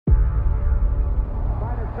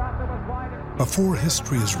Before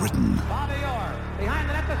history is written,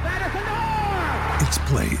 it's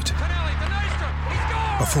played.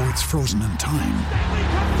 Before it's frozen in time,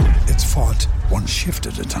 it's fought one shift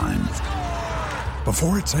at a time.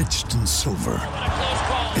 Before it's etched in silver,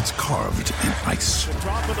 it's carved in ice.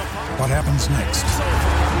 What happens next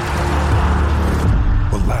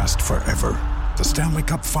will last forever. The Stanley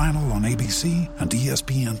Cup Final on ABC and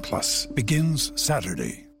ESPN Plus begins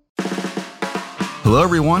Saturday. Hello,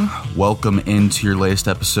 everyone. Welcome into your latest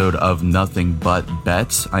episode of Nothing But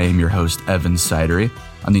Bets. I am your host, Evan Sidery.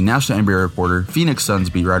 I'm the national NBA reporter, Phoenix Suns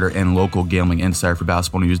beat writer, and local gambling insider for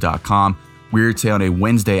basketballnews.com. We're here today on a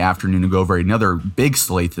Wednesday afternoon to go over another big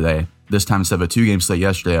slate today. This time instead of a two-game slate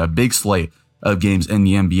yesterday, a big slate of games in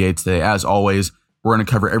the NBA today. As always, we're going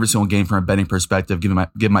to cover every single game from a betting perspective,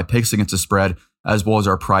 give my picks against the spread, as well as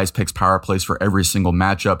our prize picks power plays for every single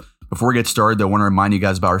matchup. Before we get started, though, I want to remind you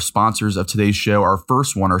guys about our sponsors of today's show. Our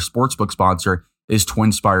first one, our sportsbook sponsor, is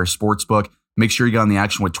TwinSpires Sportsbook. Make sure you get on the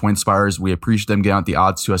action with TwinSpires. We appreciate them getting out the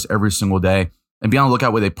odds to us every single day. And be on the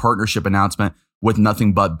lookout with a partnership announcement with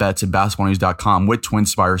Nothing But Bets at basketballnews.com with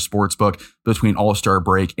TwinSpires Sportsbook between All-Star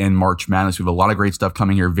break and March Madness. We have a lot of great stuff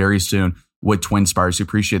coming here very soon with TwinSpires. We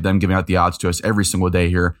appreciate them giving out the odds to us every single day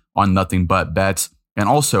here on Nothing But Bets. And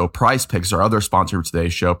also, Prize Picks, our other sponsor of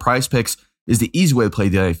today's show. Prize Picks is the easy way to play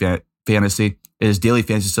daily fantasy. It is daily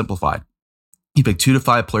fantasy simplified. You pick 2 to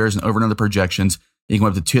 5 players and over and under projections. You can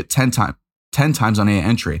go up to 10 times on any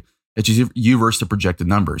entry. It's you versus the projected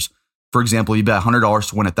numbers. For example, you bet $100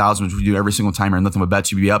 to win 1,000, which we do every single time here in Nothing But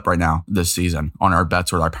Bets. You'd be up right now this season on our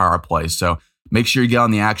bets or our power plays. So make sure you get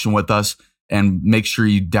on the action with us and make sure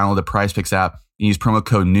you download the Prize Picks app and use promo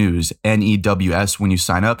code NEWS, N-E-W-S, when you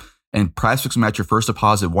sign up. And Prize Picks will match your first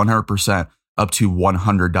deposit 100% up to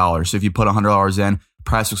 $100. So if you put $100 in,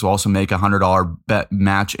 Prize Picks will also make a $100 bet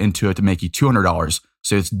match into it to make you $200.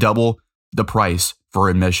 So it's double the price for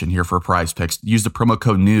admission here for Prize Picks. Use the promo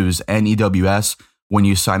code NEWS, N-E-W-S, when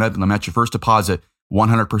you sign up, and they'll match your first deposit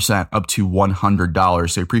 100% up to $100.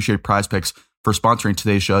 So I appreciate Prize Picks for sponsoring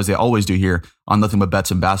today's show, as they always do here on Nothing But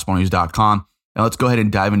Bets and basketballnews.com. Now let's go ahead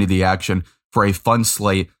and dive into the action for a fun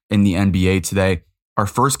slate in the NBA today. Our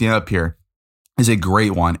first game up here is a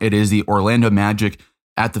great one. It is the Orlando Magic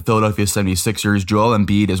at the Philadelphia 76ers. Joel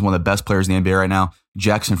Embiid is one of the best players in the NBA right now.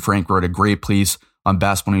 Jackson Frank wrote a great piece on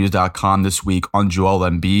basketballnews.com this week on Joel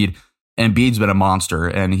Embiid. Embiid's been a monster,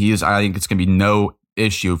 and I think it's going to be no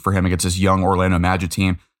issue for him against this young Orlando Magic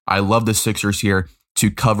team. I love the Sixers here to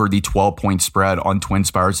cover the 12-point spread on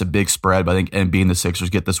TwinSpires. It's a big spread, but I think Embiid and the Sixers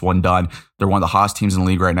get this one done. They're one of the hottest teams in the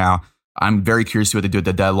league right now. I'm very curious to see what they do at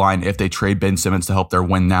the deadline if they trade Ben Simmons to help their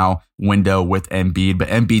win now window with Embiid. But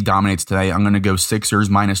Embiid dominates today. I'm going to go Sixers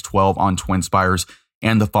minus 12 on TwinSpires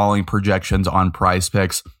and the following projections on Prize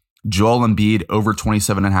Picks. Joel Embiid over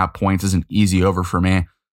 27.5 points is an easy over for me.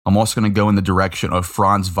 I'm also going to go in the direction of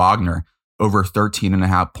Franz Wagner over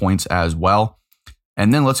 13.5 points as well.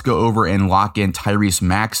 And then let's go over and lock in Tyrese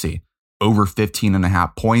Maxey over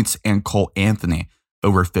 15.5 points and Cole Anthony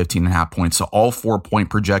over 15.5 points. So all 4-point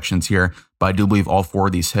projections here, but I do believe all 4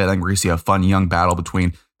 of these hit. I think we're going to see a fun young battle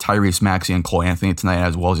between Tyrese Maxey and Cole Anthony tonight,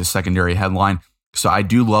 as well as a secondary headline. So I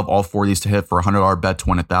do love all 4 of these to hit for a $100 bet to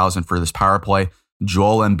win 1,000 for this power play.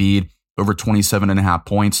 Joel Embiid over 27.5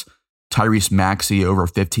 points. Tyrese Maxey over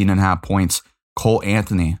 15.5 points. Cole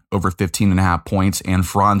Anthony over 15.5 points. And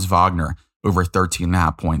Franz Wagner over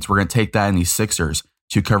 13.5 points. We're going to take that in the Sixers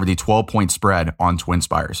to cover the 12-point spread on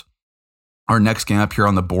TwinSpires. Our next game up here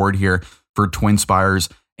on the board here for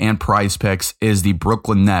TwinSpires and Prize Picks is the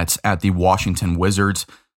Brooklyn Nets at the Washington Wizards.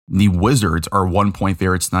 The Wizards are 1-point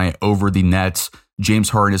favorites tonight over the Nets. James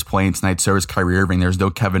Harden is playing tonight, so is Kyrie Irving. There's no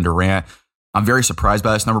Kevin Durant. I'm very surprised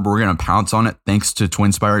by this number, but we're going to pounce on it thanks to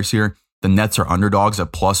TwinSpires here. The Nets are underdogs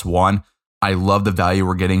at +1. I love the value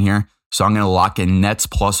we're getting here, so I'm going to lock in Nets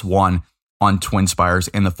 +1 on TwinSpires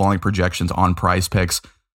and the following projections on Prize Picks.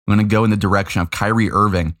 I'm going to go in the direction of Kyrie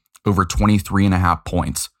Irving over 23.5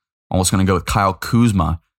 points. I'm also going to go with Kyle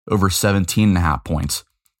Kuzma over 17.5 points.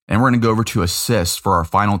 And we're going to go over to assists for our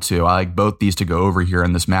final 2. I like both these to go over here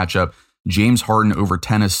in this matchup. James Harden over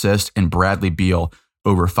 10 assists and Bradley Beal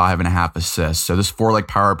over 5.5 assists. So this 4-leg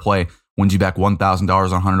power play wins you back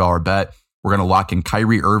 $1,000 on a $100 bet. We're going to lock in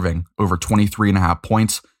Kyrie Irving over 23.5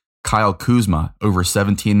 points, Kyle Kuzma over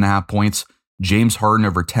 17.5 points, James Harden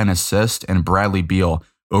over 10 assists, and Bradley Beal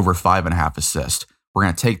over 5.5 assists. We're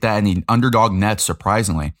going to take that in the underdog Nets,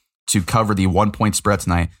 surprisingly, to cover the 1-point spread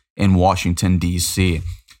tonight in Washington, D.C.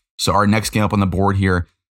 So our next game up on the board here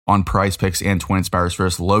on Prize Picks and TwinSpires for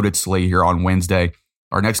this loaded slate here on Wednesday.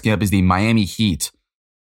 Our next game up is the Miami Heat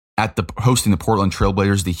hosting the Portland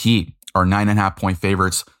Trailblazers. The Heat are 9.5-point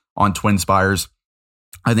favorites on Twin Spires.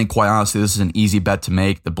 I think, quite honestly, this is an easy bet to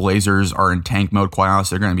make. The Blazers are in tank mode, quite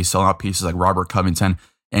honestly. They're going to be selling out pieces like Robert Covington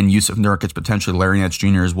and Yusuf Nurkic, potentially Larry Nance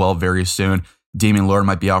Jr. as well very soon. Damian Lillard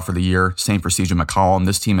might be out for the year. Same for CJ McCollum.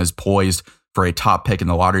 This team is poised for a top pick in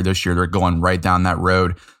the lottery this year. They're going right down that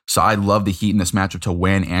road. So I love the Heat in this matchup to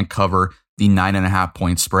win and cover the 9.5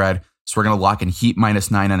 point spread. So we're going to lock in Heat minus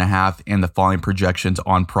 9.5 and the following projections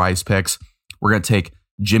on Prize Picks. We're going to take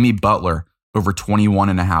Jimmy Butler over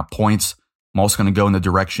 21.5 points. I'm also going to go in the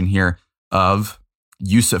direction here of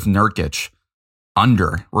Yusuf Nurkic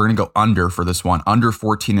under. We're going to go under for this one. Under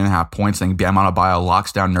 14.5 points. I think Bam Adebayo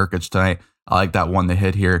locks down Nurkic tonight. I like that one to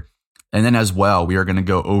hit here. And then as well, we are going to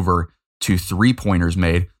go over to 3-pointers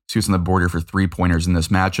made. See what's on the board here for 3-pointers in this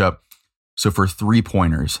matchup. So for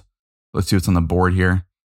 3-pointers, let's see what's on the board here.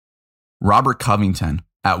 Robert Covington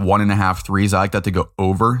at 1.5 threes. I like that to go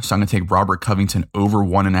over. So I'm going to take Robert Covington over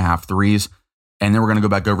 1.5 threes. And then we're going to go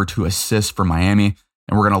back over to assists for Miami.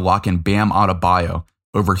 And we're going to lock in Bam Adebayo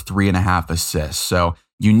over 3.5 assists. So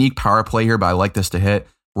unique power play here, but I like this to hit.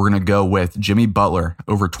 We're going to go with Jimmy Butler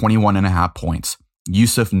over 21.5 points.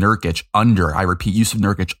 Yusuf Nurkic under, I repeat, Yusuf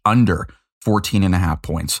Nurkic under 14.5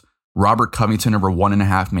 points. Robert Covington over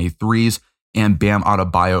 1.5 made threes. And Bam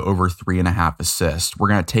Adebayo over 3.5 assists. We're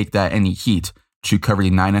going to take that in the Heat to cover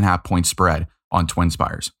the 9.5 point spread on Twin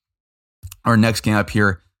Spires. Our next game up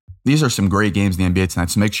here, these are some great games in the NBA tonight,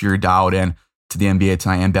 so make sure you're dialed in to the NBA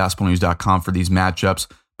tonight and basketballnews.com for these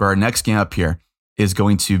matchups. But our next game up here is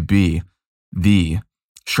going to be the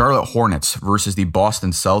Charlotte Hornets versus the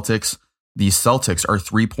Boston Celtics. The Celtics are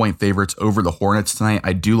 3-point favorites over the Hornets tonight.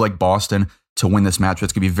 I do like Boston to win this matchup.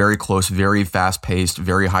 It's going to be very close, very fast-paced,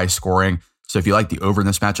 very high scoring. So if you like the over in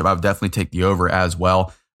this matchup, I would definitely take the over as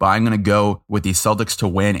well. But I'm going to go with the Celtics to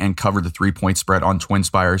win and cover the 3-point spread on Twin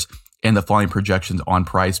Spires and the following projections on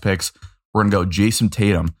Prize Picks. We're going to go Jason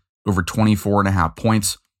Tatum over 24.5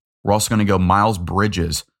 points. We're also going to go Miles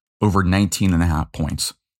Bridges over 19.5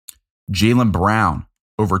 points. Jaylen Brown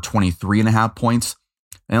over 23.5 points.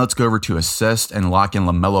 And let's go over to assist and lock in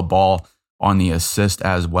LaMelo Ball on the assist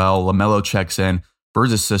as well. LaMelo checks in for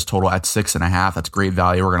his assist total at 6.5. That's great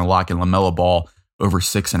value. We're going to lock in LaMelo Ball over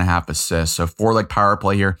 6.5 assists. So 4-leg power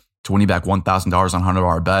play here to win you back $1,000 on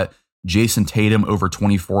 $100 bet. Jason Tatum over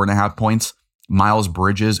 24.5 points. Miles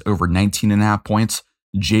Bridges over 19.5 points.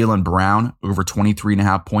 Jaylen Brown over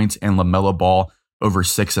 23.5 points. And LaMelo Ball over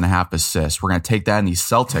 6.5 assists. We're going to take that in the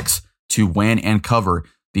Celtics to win and cover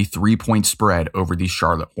the 3-point spread over the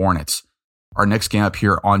Charlotte Hornets. Our next game up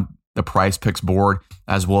here on the Prize Picks board,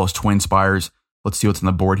 as well as Twin Spires. Let's see what's on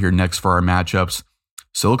the board here next for our matchups.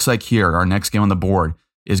 So it looks like here, our next game on the board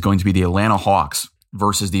is going to be the Atlanta Hawks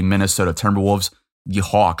versus the Minnesota Timberwolves. The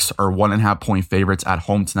Hawks are 1.5 point favorites at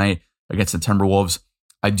home tonight against the Timberwolves.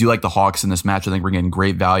 I do like the Hawks in this match. I think we're getting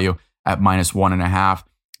great value at minus 1.5.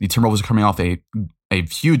 The Timberwolves are coming off a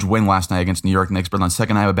huge win last night against New York Knicks, but on the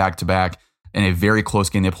second night of a back-to-back in a very close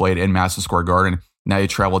game they played in Madison Square Garden. Now you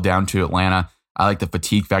travel down to Atlanta. I like the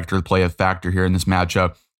fatigue factor to play a factor here in this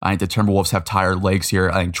matchup. I think the Timberwolves have tired legs here.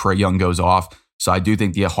 I think Trae Young goes off. So I do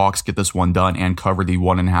think the Hawks get this one done and cover the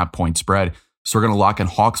 1.5 point spread. So we're going to lock in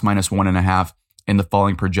Hawks minus 1.5 in the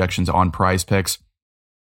following projections on Prize Picks.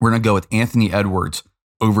 We're going to go with Anthony Edwards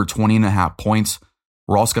over 20.5 points.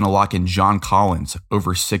 We're also going to lock in John Collins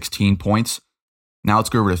over 16 points. Now let's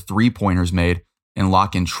go over to 3-pointers made and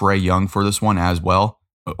lock in Trae Young for this one as well.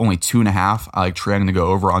 Only 2.5. I like Trae Young to go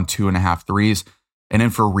over on 2.5 threes. And then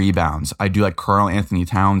for rebounds, I do like Karl Anthony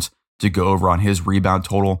Towns to go over on his rebound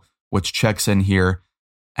total, which checks in here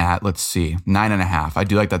at, 9.5. I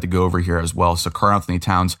do like that to go over here as well. So Karl Anthony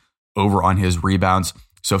Towns over on his rebounds.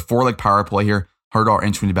 So 4-leg power play here, $100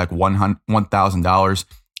 entry back $1,000.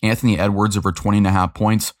 Anthony Edwards over 20.5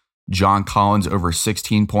 points. John Collins over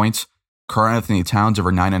 16 points. Karl Anthony Towns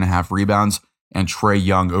over 9.5 rebounds. And Trae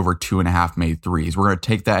Young over 2.5 made threes. We're going to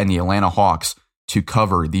take that in the Atlanta Hawks to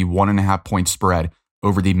cover the 1.5 point spread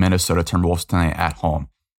over the Minnesota Timberwolves tonight at home.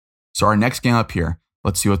 So our next game up here,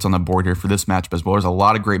 let's see what's on the board here for this matchup as well. There's a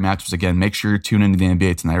lot of great matchups. Again, make sure you tune into the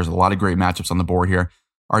NBA tonight. There's a lot of great matchups on the board here.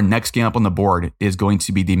 Our next game up on the board is going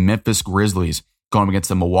to be the Memphis Grizzlies going against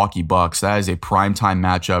the Milwaukee Bucks. That is a primetime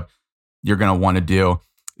matchup you're going to want to do.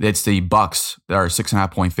 It's the Bucks that are 6.5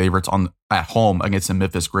 point favorites at home against the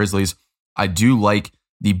Memphis Grizzlies. I do like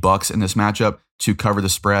the Bucks in this matchup to cover the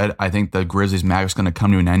spread. I think the Grizzlies match is going to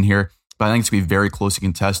come to an end here, but I think it's going to be very closely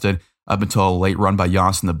contested up until a late run by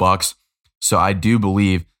Giannis and the Bucks. So I do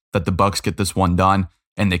believe that the Bucks get this one done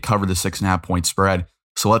and they cover the 6.5 point spread.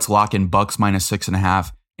 So let's lock in Bucks minus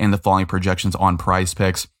 6.5 and the following projections on Prize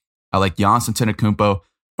Picks. I like Giannis Antetokounmpo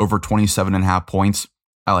over 27.5 points.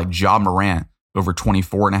 I like Ja Morant over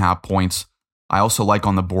 24.5 points. I also like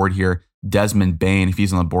on the board here Desmond Bane. If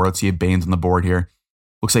he's on the board, let's see if Bane's on the board here.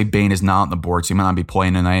 Looks like Bane is not on the board, so he might not be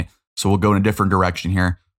playing tonight. So we'll go in a different direction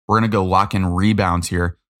here. We're going to go lock in rebounds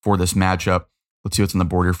here for this matchup. Let's see what's on the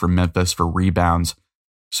board here for Memphis for rebounds.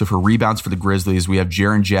 So for rebounds for the Grizzlies, we have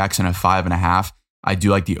Jaren Jackson at 5.5. I do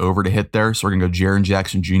like the over to hit there. So we're going to go Jaren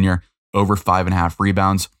Jackson Jr. over 5.5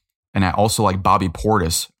 rebounds. And I also like Bobby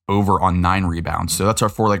Portis over on 9 rebounds. So that's our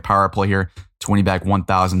 4-leg power play here. 20 back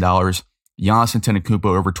 $1,000. Giannis Antetokounmpo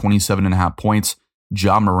over 27.5 points.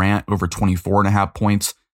 Ja Morant over 24.5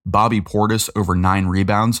 points. Bobby Portis over 9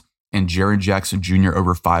 rebounds. And Jaren Jackson Jr.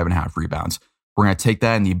 over 5.5 rebounds. We're going to take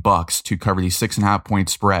that in the Bucks to cover the 6.5 point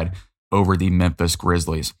spread over the Memphis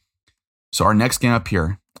Grizzlies. So our next game up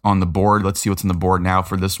here on the board, let's see what's on the board now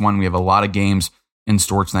for this one. We have a lot of games in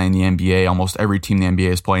store tonight in the NBA. Almost every team in the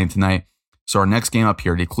NBA is playing tonight. So our next game up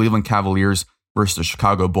here, the Cleveland Cavaliers versus the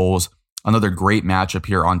Chicago Bulls. Another great matchup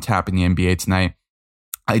here on tap in the NBA tonight.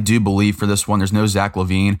 I do believe for this one, there's no Zach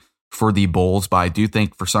LaVine for the Bulls, but I do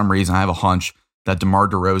think for some reason I have a hunch that DeMar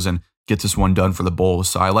DeRozan gets this one done for the Bulls.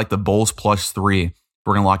 So I like the Bulls +3.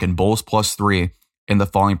 We're going to lock in Bulls +3 in the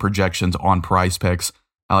following projections on Prize Picks.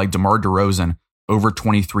 I like DeMar DeRozan over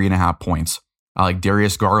 23.5 points. I like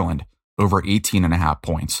Darius Garland over 18.5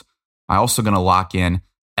 points. I also going to lock in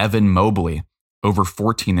Evan Mobley over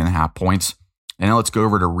 14.5 points. And now let's go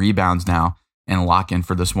over to rebounds now and lock in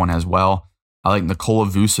for this one as well. I like Nikola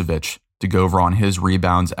Vucevic to go over on his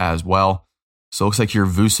rebounds as well. So it looks like your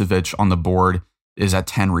Vucevic on the board is at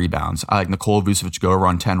 10 rebounds. I like Nikola Vucevic to go over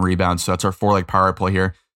on 10 rebounds. So that's our 4-leg power play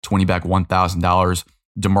here. 20 back $1,000.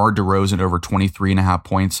 DeMar DeRozan over 23.5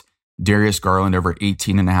 points. Darius Garland over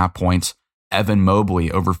 18.5 points. Evan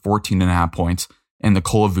Mobley over 14.5 points. And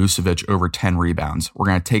Nikola Vucevic over 10 rebounds. We're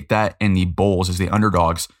going to take that in the Bulls as the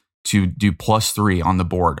underdogs to do +3 on the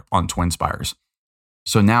board on Twin Spires.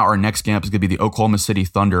 So now our next game up is going to be the Oklahoma City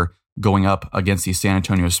Thunder going up against the San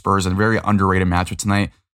Antonio Spurs. A very underrated matchup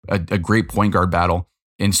tonight. A great point guard battle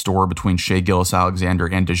in store between Shai Gilgeous-Alexander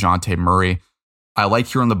and DeJounte Murray. I like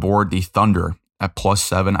here on the board the Thunder at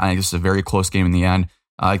 +7. I think this is a very close game in the end.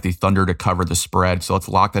 I like the Thunder to cover the spread. So let's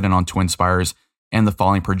lock that in on Twin Spires and the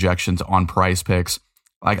following projections on Prize Picks.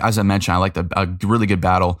 Like as I mentioned, I like a really good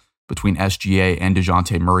battle between SGA and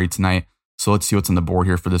DeJounte Murray tonight. So let's see what's on the board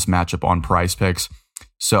here for this matchup on Prize Picks.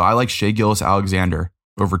 So I like Shai Gilgeous-Alexander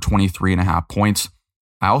over 23.5 points.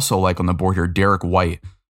 I also like on the board here Derek White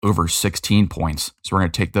over 16 points. So we're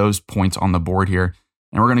going to take those points on the board here.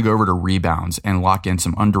 And we're going to go over to rebounds and lock in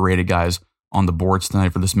some underrated guys on the boards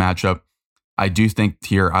tonight for this matchup. I do think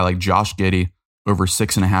here I like Josh Giddey over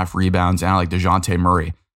 6.5 rebounds, and I like DeJounte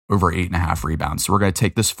Murray over 8.5 rebounds. So we're going to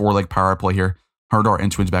take this 4-leg power play here. $100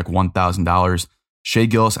 entries back $1,000. Shai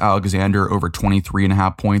Gilgeous-Alexander over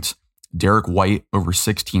 23.5 points. Derek White over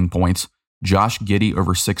 16 points. Josh Giddey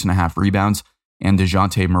over 6.5 rebounds. And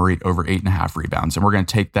DeJounte Murray over 8.5 rebounds. And we're going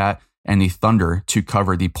to take that and the Thunder to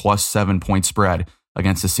cover the +7 point spread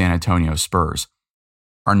against the San Antonio Spurs.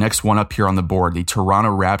 Our next one up here on the board, the Toronto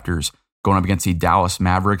Raptors going up against the Dallas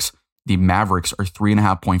Mavericks. The Mavericks are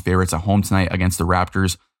 3.5 point favorites at home tonight against the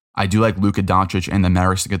Raptors. I do like Luka Doncic and the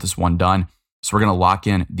Mavericks to get this one done. So we're going to lock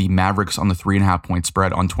in the Mavericks on the 3.5 point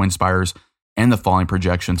spread on Twin Spires and the following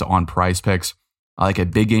projections on Prize Picks. I like a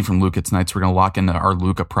big game from Luka tonight, so we're going to lock in our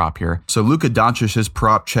Luka prop here. So Luka Doncic, his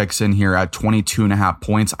prop checks in here at 22.5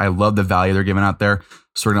 points. I love the value they're giving out there.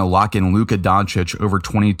 So we're going to lock in Luka Doncic over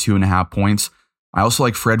 22.5 points. I also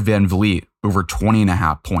like Fred VanVleet over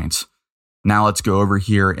 20.5 points. Now let's go over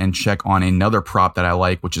here and check on another prop that I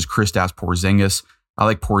like, which is Kristaps Porzingis. I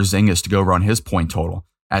like Porzingis to go over on his point total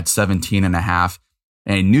at 17.5.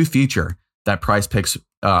 And a new feature that Prize Picks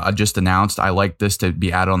just announced. I like this to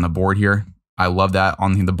be added on the board here. I love that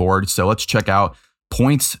on the board. So let's check out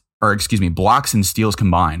blocks and steals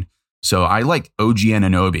combined. So I like OG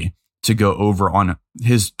Anunoby to go over on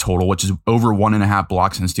his total, which is over 1.5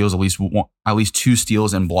 blocks and steals, at least 2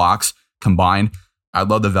 steals and blocks combined. I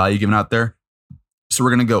love the value given out there. So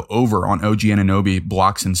we're going to go over on OG Anunoby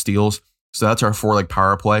blocks and steals. So that's our 4-leg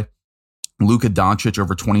power play. Luka Doncic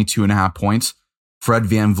over 22.5 points. Fred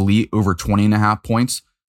VanVleet over 20.5 points.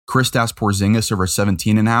 Kristaps Porzingis over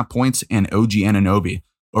 17.5 points. And OG Anunoby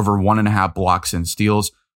over 1.5 blocks and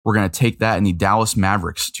steals. We're going to take that in the Dallas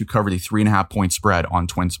Mavericks to cover the 3.5 point spread on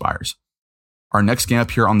Twin Spires. Our next game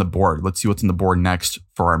up here on the board. Let's see what's on the board next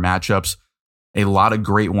for our matchups. A lot of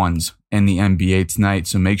great ones in the NBA tonight,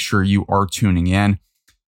 so make sure you are tuning in.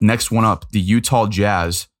 Next one up, the Utah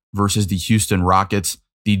Jazz versus the Houston Rockets.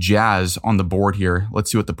 The Jazz on the board here. Let's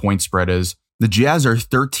see what the point spread is. The Jazz are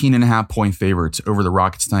 13.5 point favorites over the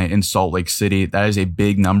Rockets tonight in Salt Lake City. That is a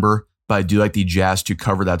big number, but I do like the Jazz to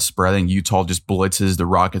cover that spread. And Utah just blitzes the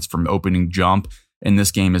Rockets from opening jump, and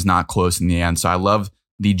this game is not close in the end. So I love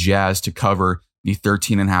the Jazz to cover the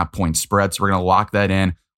 13.5 point spread. So we're going to lock that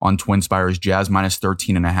in on Twin Spires, Jazz minus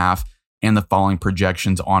 13.5, and the following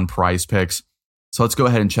projections on Prize Picks. So let's go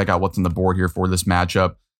ahead and check out what's on the board here for this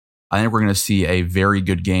matchup. I think we're going to see a very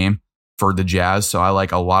good game for the Jazz. So I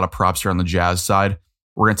like a lot of props here on the Jazz side.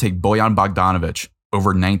 We're going to take Bojan Bogdanovic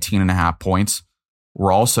over 19.5 points.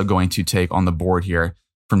 We're also going to take on the board here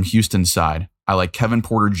from Houston's side. I like Kevin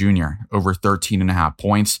Porter Jr. over 13.5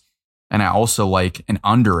 points. And I also like an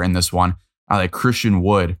under in this one. I like Christian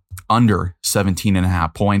Wood under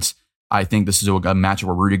 17.5 points. I think this is a matchup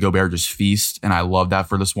where Rudy Gobert just feasts, and I love that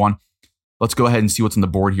for this one. Let's go ahead and see what's on the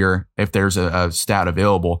board here. If there's a stat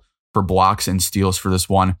available for blocks and steals for this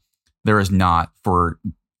one, there is not for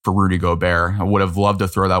Rudy Gobert. I would have loved to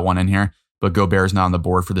throw that one in here, but Gobert is not on the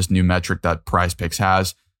board for this new metric that Prize Picks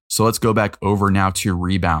has. So let's go back over now to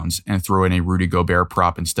rebounds and throw in a Rudy Gobert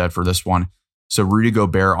prop instead for this one. So Rudy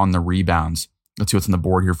Gobert on the rebounds. Let's see what's on the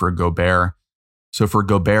board here for Gobert. So for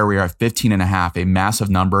Gobert, we are at 15.5, a massive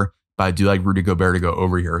number, but I do like Rudy Gobert to go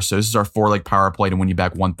over here. So this is our 4-leg power play to win you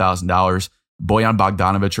back $1,000. Bojan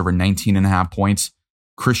Bogdanovic over 19.5 points.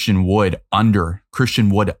 Christian Wood under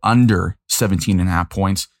 17.5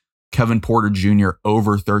 points. Kevin Porter Jr.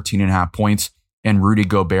 over 13.5 points, and Rudy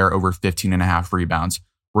Gobert over 15.5 rebounds.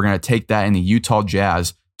 We're going to take that in the Utah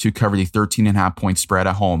Jazz to cover the 13.5 point spread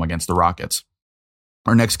at home against the Rockets.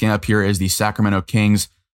 Our next game up here is the Sacramento Kings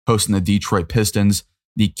hosting the Detroit Pistons.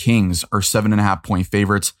 The Kings are 7.5 point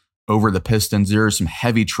favorites over the Pistons. There are some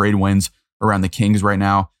heavy trade winds around the Kings right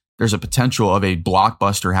now. There's a potential of a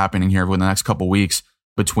blockbuster happening here within the next couple weeks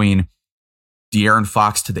between De'Aaron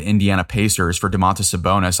Fox to the Indiana Pacers for Domantas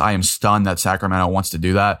Sabonis. I am stunned that Sacramento wants to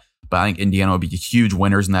do that, but I think Indiana will be huge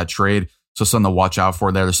winners in that trade. So something to watch out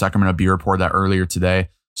for there. The Sacramento Bee reported that earlier today,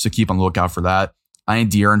 so keep on the lookout for that. I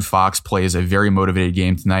think De'Aaron Fox plays a very motivated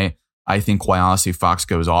game tonight. I think, quite honestly, Fox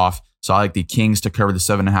goes off. So I like the Kings to cover the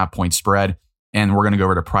 7.5 point spread, and we're going to go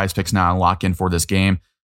over to Prize Picks now and lock in for this game.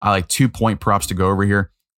 I like 2 point props to go over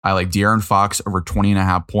here. I like De'Aaron Fox over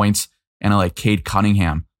 20.5 points, and I like Cade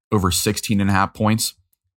Cunningham over 16.5 points.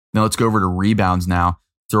 Now let's go over to rebounds now.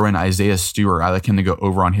 Throw in Isaiah Stewart. I like him to go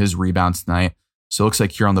over on his rebounds tonight. So it looks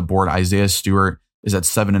like here on the board, Isaiah Stewart is at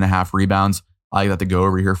 7.5 rebounds. I like that to go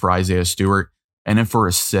over here for Isaiah Stewart. And then for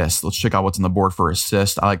assists, let's check out what's on the board for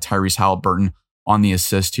assists. I like Tyrese Halliburton on the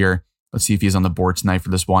assist here. Let's see if he's on the board tonight for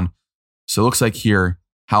this one. So it looks like here,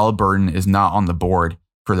 Halliburton is not on the board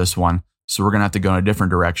for this one. So we're going to have to go in a different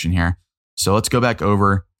direction here. So let's go back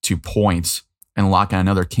over to points and lock in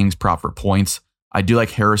another Kings prop for points. I do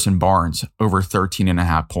like Harrison Barnes over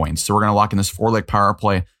 13.5 points. So we're going to lock in this 4-leg power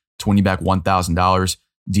play to win you back $1,000.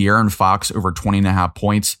 De'Aaron Fox over 20.5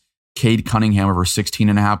 points. Cade Cunningham over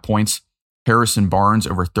 16.5 points. Harrison Barnes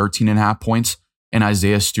over 13.5 points. And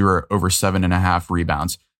Isaiah Stewart over 7.5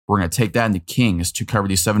 rebounds. We're going to take that in the Kings to cover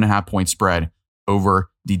the 7.5 point spread over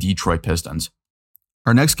the Detroit Pistons.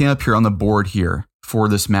 Our next game up here on the board here for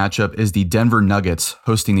this matchup is the Denver Nuggets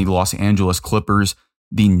hosting the Los Angeles Clippers.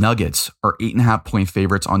 The Nuggets are 8.5 point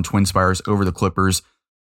favorites on Twin Spires over the Clippers.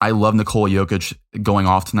 I love Nikola Jokic going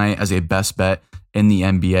off tonight as a best bet in the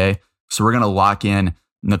NBA. So we're going to lock in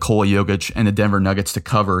Nikola Jokic and the Denver Nuggets to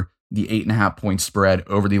cover the 8.5 point spread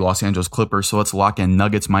over the Los Angeles Clippers. So let's lock in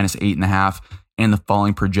Nuggets minus 8.5 and the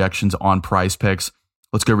following projections on Prize Picks.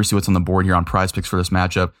 Let's go over see what's on the board here on Prize Picks for this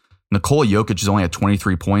matchup. Nikola Jokic is only at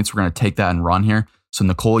 23 points. We're going to take that and run here. So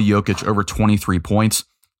Nikola Jokic over 23 points.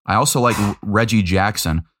 I also like Reggie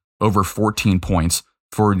Jackson over 14 points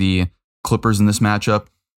for the Clippers in this matchup.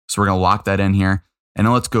 So we're going to lock that in here. And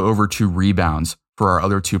then let's go over to rebounds for our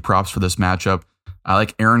other two props for this matchup. I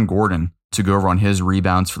like Aaron Gordon to go over on his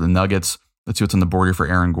rebounds for the Nuggets. Let's see what's on the board here for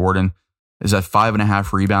Aaron Gordon. Is at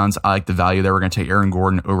 5.5 rebounds. I like the value there. We're going to take Aaron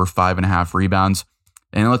Gordon over 5.5 rebounds.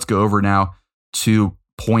 And let's go over now to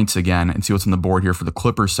points again and see what's on the board here for the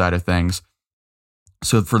Clippers side of things.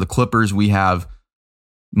 So for the Clippers, we have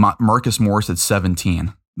Marcus Morris at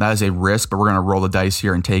 17. That is a risk, but we're going to roll the dice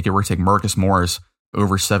here and take it. We're going to take Marcus Morris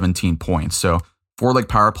over 17 points. So 4-leg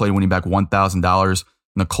power play winning back $1,000.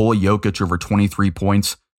 Nikola Jokic over 23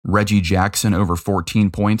 points. Reggie Jackson over 14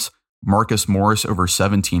 points. Marcus Morris over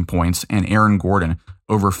 17 points. And Aaron Gordon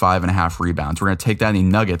over 5.5 rebounds. We're going to take that in the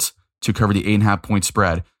Nuggets to cover the 8.5 point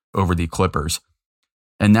spread over the Clippers.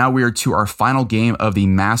 And now we are to our final game of the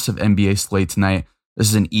massive NBA slate tonight. This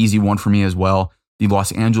is an easy one for me as well. The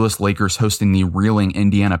Los Angeles Lakers hosting the reeling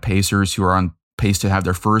Indiana Pacers, who are on pace to have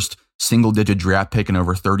their first single-digit draft pick in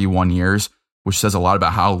over 31 years, which says a lot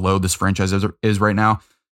about how low this franchise is right now.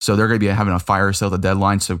 So they're going to be having a fire sale at the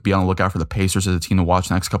deadline. So be on the lookout for the Pacers as a team to watch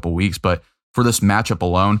the next couple of weeks. But for this matchup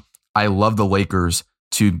alone, I love the Lakers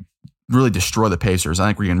to really destroy the Pacers. I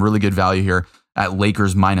think we're getting really good value here at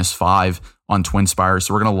Lakers -5 on TwinSpires.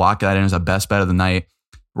 So we're going to lock that in as a best bet of the night.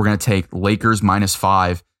 We're going to take Lakers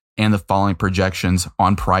 -5 and the following projections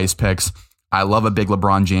on Prize Picks. I love a big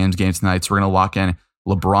LeBron James game tonight. So we're going to lock in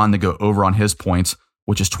LeBron to go over on his points,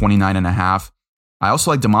 which is 29.5. I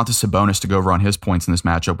also like Domantas Sabonis to go over on his points in this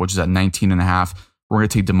matchup, which is at 19.5. We're going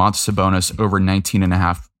to take Domantas Sabonis over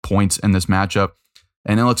 19.5 points in this matchup.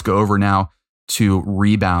 And then let's go over now to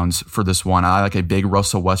rebounds for this one. I like a big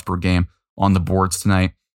Russell Westbrook game on the boards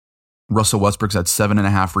tonight. Russell Westbrook's at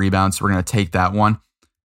 7.5 rebounds. So we're going to take that one.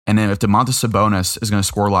 And then if Domantas Sabonis is going to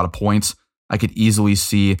score a lot of points, I could easily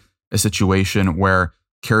see a situation where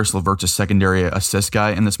Karis LeVert's a secondary assist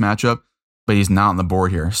guy in this matchup, but he's not on the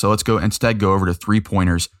board here. So let's go over to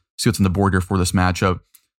 3-pointers, see what's on the board here for this matchup.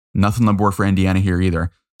 Nothing on the board for Indiana here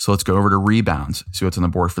either. So let's go over to rebounds, see what's on the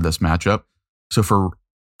board for this matchup. So for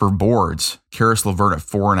boards, Karis LeVert at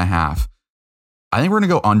 4.5. I think we're going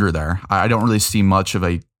to go under there. I don't really see much of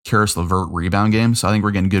a Karis LeVert rebound game, so I think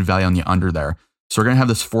we're getting good value on the under there. So we're going to have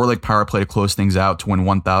this 4-leg power play to close things out to win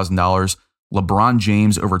 $1,000. LeBron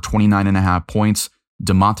James over 29.5 points.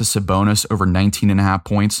 Domantas Sabonis over 19.5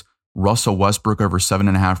 points. Russell Westbrook over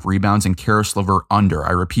 7.5 rebounds. And Karis LeVert under.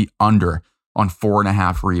 I repeat, under on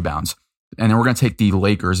 4.5 rebounds. And then we're going to take the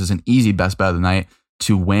Lakers as an easy best bet of the night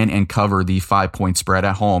to win and cover the 5-point spread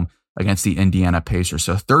at home against the Indiana Pacers.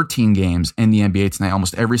 So 13 games in the NBA tonight.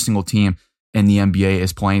 Almost every single team in the NBA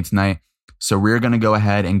is playing tonight. So we're going to go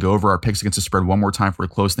ahead and go over our picks against the spread one more time before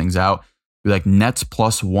we close things out. We like Nets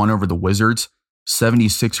 +1 over the Wizards,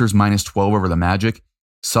 76ers -12 over the Magic,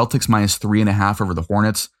 Celtics -3.5 over the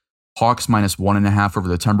Hornets, Hawks -1.5 over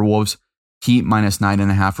the Timberwolves, Heat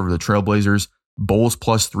 -9.5 over the Trailblazers, Bulls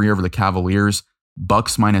 +3 over the Cavaliers,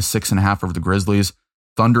 Bucks -6.5 over the Grizzlies,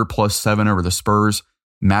 Thunder +7 over the Spurs,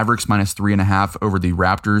 Mavericks -3.5 over the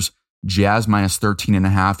Raptors, Jazz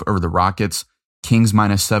 -13.5 over the Rockets, Kings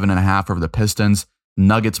 -7.5 over the Pistons,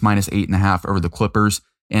 Nuggets -8.5 over the Clippers,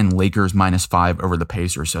 and Lakers -5 over the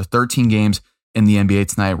Pacers. So 13 games in the NBA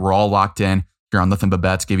tonight. We're all locked in here on Nothing But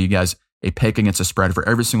Bets. Give you guys a pick against a spread for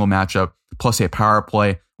every single matchup, plus a power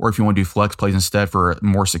play, or if you want to do flex plays instead for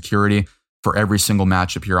more security for every single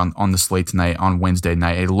matchup here on the slate tonight on Wednesday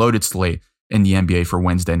night. A loaded slate in the NBA for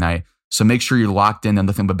Wednesday night. So make sure you're locked in on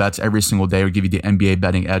Nothing But Bets every single day. We give you the NBA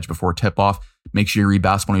betting edge before tip-off. Make sure you read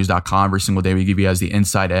basketballnews.com every single day. We give you guys the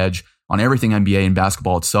inside edge on everything NBA and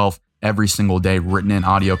basketball itself every single day, written in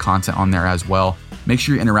audio content on there as well. Make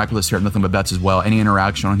sure you interact with us here at Nothing But Bets as well. Any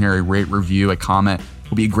interaction on here, a rate, review, a comment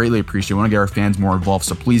will be greatly appreciated. We want to get our fans more involved,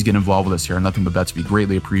 so please get involved with us here at Nothing But Bets. Will be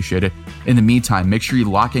greatly appreciated. In the meantime, make sure you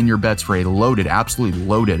lock in your bets for a loaded, absolutely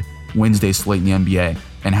loaded Wednesday slate in the NBA,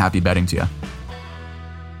 and happy betting to you.